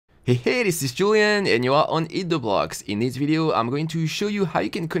Hey, this is Julian and you are on Eat the Blocks. In this video, I'm going to show you how you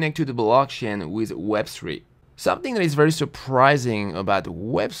can connect to the blockchain with Web3. Something that is very surprising about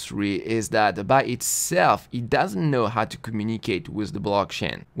Web3 is that by itself, it doesn't know how to communicate with the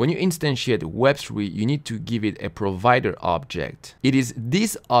blockchain. When you instantiate Web3, you need to give it a provider object. It is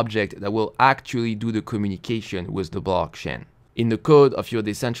this object that will actually do the communication with the blockchain. In the code of your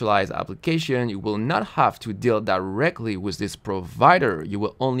decentralized application, you will not have to deal directly with this provider. You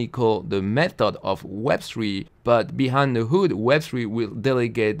will only call the method of Web3, but behind the hood, Web3 will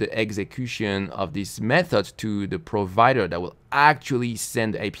delegate the execution of this method to the provider that will actually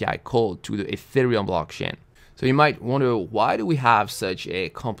send the API call to the Ethereum blockchain. So you might wonder, why do we have such a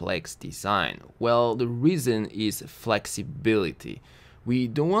complex design? Well, the reason is flexibility. We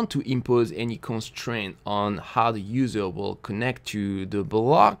don't want to impose any constraint on how the user will connect to the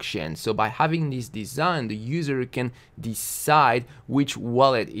blockchain. So by having this design, the user can decide which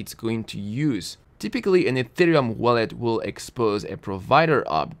wallet it's going to use. Typically, an Ethereum wallet will expose a provider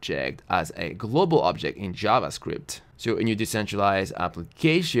object as a global object in JavaScript. So in your decentralized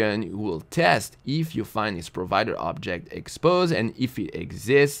application, you will test if you find this provider object exposed, and if it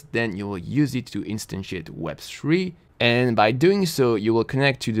exists, then you will use it to instantiate Web3. And by doing so, you will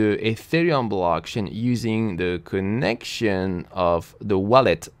connect to the Ethereum blockchain using the connection of the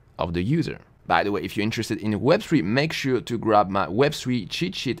wallet of the user. By the way, if you're interested in Web3, make sure to grab my Web3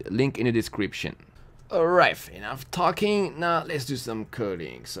 cheat sheet, link in the description. Alright, enough talking, now let's do some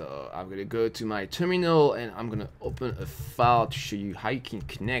coding. So I'm gonna go to my terminal and I'm gonna open a file to show you how you can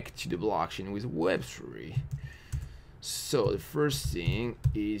connect to the blockchain with Web3. So the first thing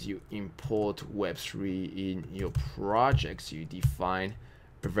is you import Web3 in your project. So you define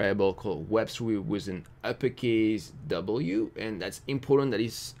a variable called Web3 with an uppercase W, and that's important that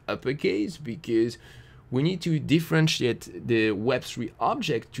it's uppercase because we need to differentiate the Web3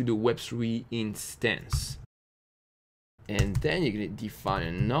 object to the Web3 instance. And then you're going to define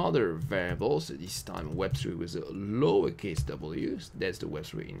another variable, so this time Web3 with a lowercase w, so that's the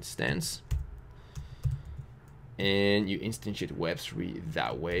Web3 instance. And you instantiate Web3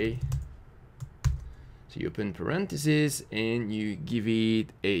 that way. So you open parentheses and you give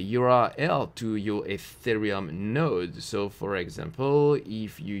it a URL to your Ethereum node. So for example,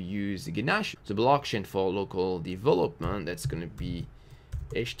 if you use Ganache, the blockchain for local development, that's going to be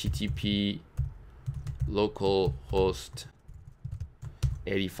HTTP localhost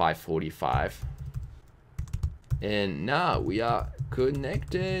 8545. And now we are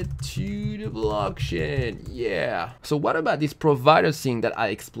connected to the blockchain. Yeah. So what about this provider thing that I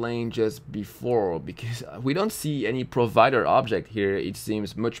explained just before? Because we don't see any provider object here. It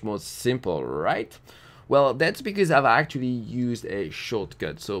seems much more simple, right? Well, that's because I've actually used a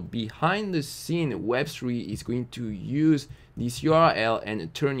shortcut. So behind the scene, Web3 is going to use this URL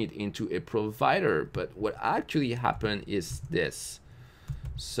and turn it into a provider. But what actually happened is this.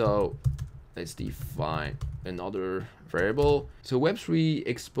 So let's define another variable. So Web3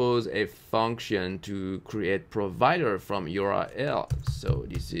 expose a function to create provider from URL. So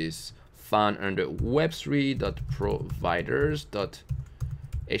this is found under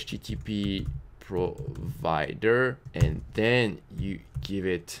web3.providers.http provider, and then you give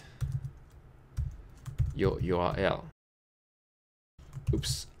it your URL.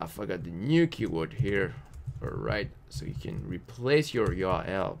 Oops, I forgot the new keyword here. All right, so you can replace your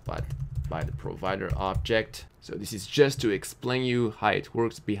URL by the provider object. So this is just to explain you how it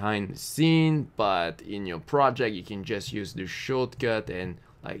works behind the scene, but in your project you can just use the shortcut and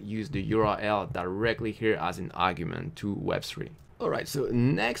use the URL directly here as an argument to Web3. Alright, so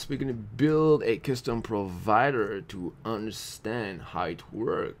next we're gonna build a custom provider to understand how it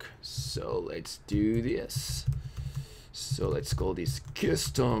works. So let's do this. So let's call this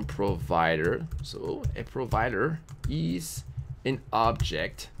custom provider. So a provider is an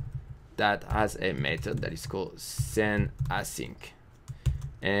object that has a method that is called sendAsync,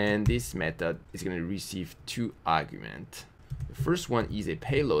 and this method is going to receive two arguments. The first one is a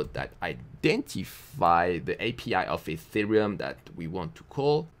payload that identifies the API of Ethereum that we want to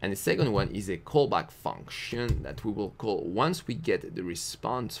call, and the second one is a callback function that we will call once we get the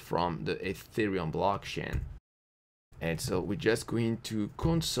response from the Ethereum blockchain. And so we're just going to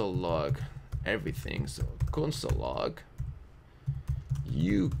console log everything. So console log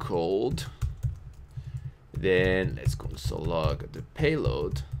you called, then let's console log the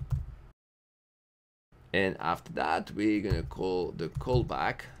payload, and after that we're gonna call the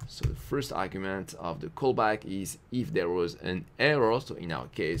callback. So the first argument of the callback is if there was an error. So in our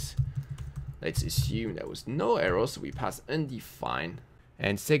case, let's assume there was no error, so we pass undefined,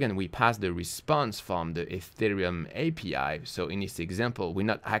 And second, we pass the response from the Ethereum API. So in this example, we're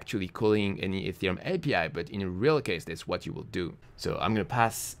not actually calling any Ethereum API, but in a real case, that's what you will do. So I'm going to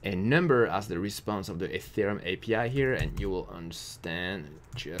pass a number as the response of the Ethereum API here, and you will understand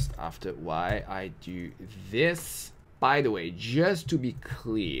just after why I do this. By the way, just to be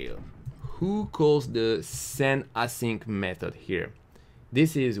clear, who calls the send async method here?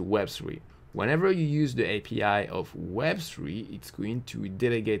 This is Web3. Whenever you use the API of Web3, it's going to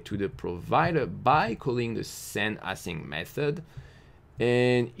delegate to the provider by calling the send async method,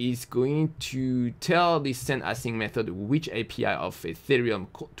 and it's going to tell the send async method which API of Ethereum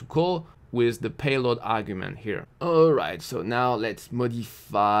to call with the payload argument here. Alright, so now let's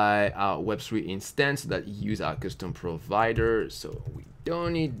modify our Web3 instance that use our custom provider. So we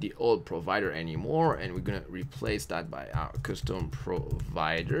don't need the old provider anymore, and we're gonna replace that by our custom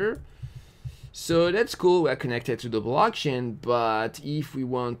provider. So that's cool, we're connected to the blockchain, but if we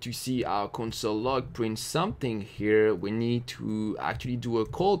want to see our console log print something here, we need to actually do a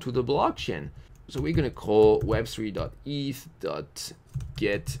call to the blockchain. So we're gonna call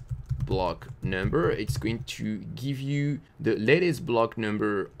web3.eth.get block number. It's going to give you the latest block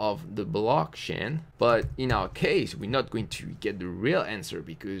number of the blockchain, but in our case, we're not going to get the real answer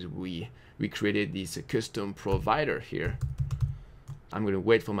because we created this custom provider here. I'm going to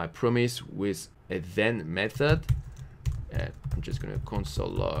wait for my promise with a then method, and I'm just going to console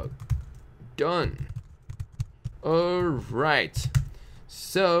log done. All right,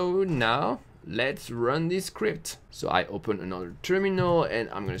 so now let's run this script. So I open another terminal, and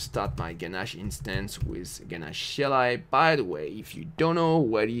I'm going to start my Ganache instance with Ganache CLI. By the way, if you don't know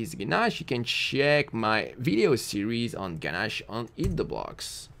what is Ganache, you can check my video series on Ganache on Eat the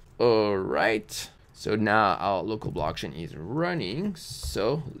Blocks. All right. So now our local blockchain is running,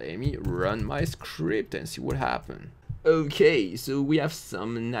 so let me run my script and see what happened. Okay, so we have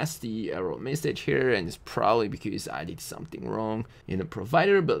some nasty error message here, and it's probably because I did something wrong in the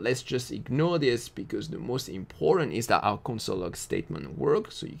provider, but let's just ignore this because the most important is that our console log statement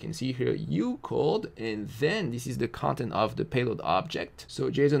works. So you can see here you called, and then this is the content of the payload object.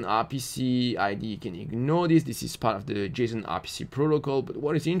 So JSON RPC ID, you can ignore this. This is part of the JSON RPC protocol, but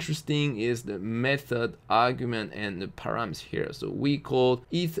what is interesting is the method argument and the params here. So we called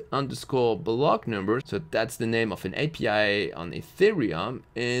eth_block number, so that's the name of an API on Ethereum,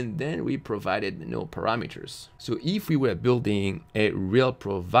 and then we provided no parameters. So if we were building a real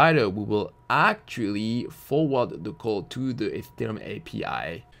provider, we will actually forward the call to the Ethereum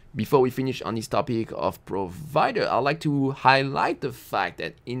API. Before we finish on this topic of provider, I'd like to highlight the fact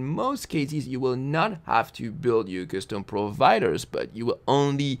that in most cases you will not have to build your custom providers, but you will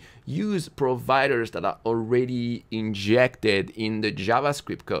only use providers that are already injected in the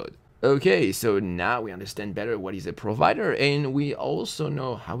JavaScript code. Okay, so now we understand better what is a provider, and we also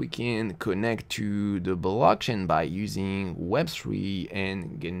know how we can connect to the blockchain by using Web3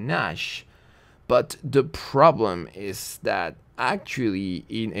 and Ganache. But the problem is that actually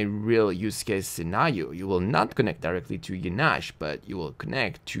in a real use case scenario, you will not connect directly to Ganache, but you will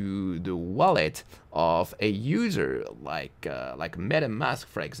connect to the wallet of a user like MetaMask,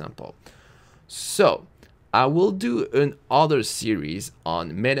 for example. So I will do another series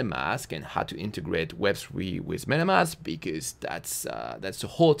on MetaMask and how to integrate Web3 with MetaMask, because that's a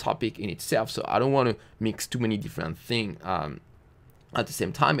whole topic in itself. So I don't want to mix too many different things at the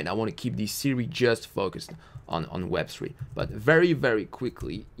same time, and I want to keep this series just focused on Web3. But very, very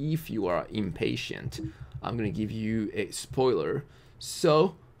quickly, if you are impatient, I'm going to give you a spoiler.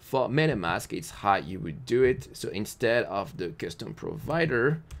 So for MetaMask, it's how you would do it. So instead of the custom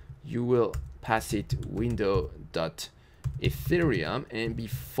provider, you will pass it window.ethereum, and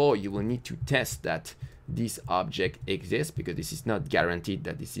before you will need to test that this object exists, because this is not guaranteed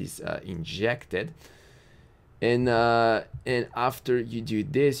that this is injected. And after you do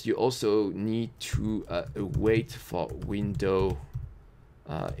this, you also need to wait for window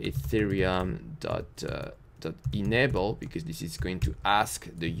ethereum.enable, because this is going to ask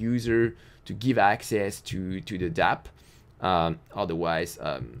the user to give access to the dApp. Otherwise,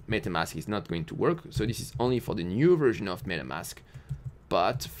 MetaMask is not going to work. So this is only for the new version of MetaMask.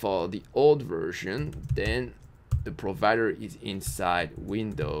 But for the old version, then the provider is inside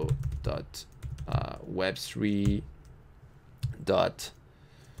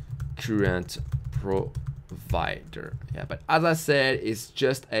window.web3.current provider. Yeah, but as I said, it's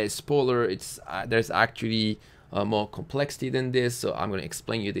just a spoiler. It's there's actually more complexity than this, so I'm going to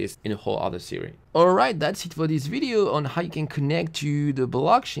explain you this in a whole other series. Alright, that's it for this video on how you can connect to the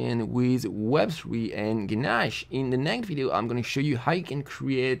blockchain with Web3 and Ganache. In the next video, I'm going to show you how you can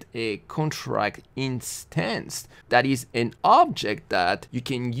create a contract instance. That is an object that you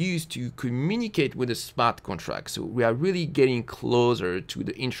can use to communicate with a smart contract. So we are really getting closer to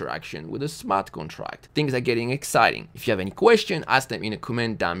the interaction with a smart contract. Things are getting exciting. If you have any questions, ask them in a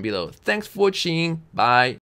comment down below. Thanks for watching. Bye.